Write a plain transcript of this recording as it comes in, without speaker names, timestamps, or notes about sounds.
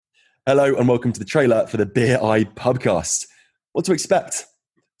Hello and welcome to the trailer for the Beer Eye Pubcast. What to expect?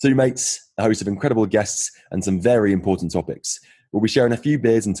 Two mates, a host of incredible guests, and some very important topics. We'll be sharing a few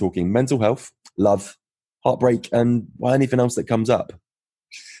beers and talking mental health, love, heartbreak, and anything else that comes up.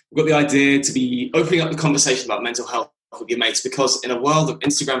 We've got the idea to be opening up the conversation about mental health with your mates because in a world of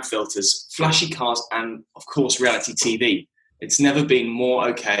Instagram filters, flashy cars, and of course reality TV, it's never been more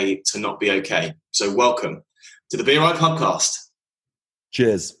okay to not be okay. So welcome to the Beer Eye Pubcast.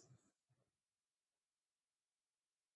 Cheers.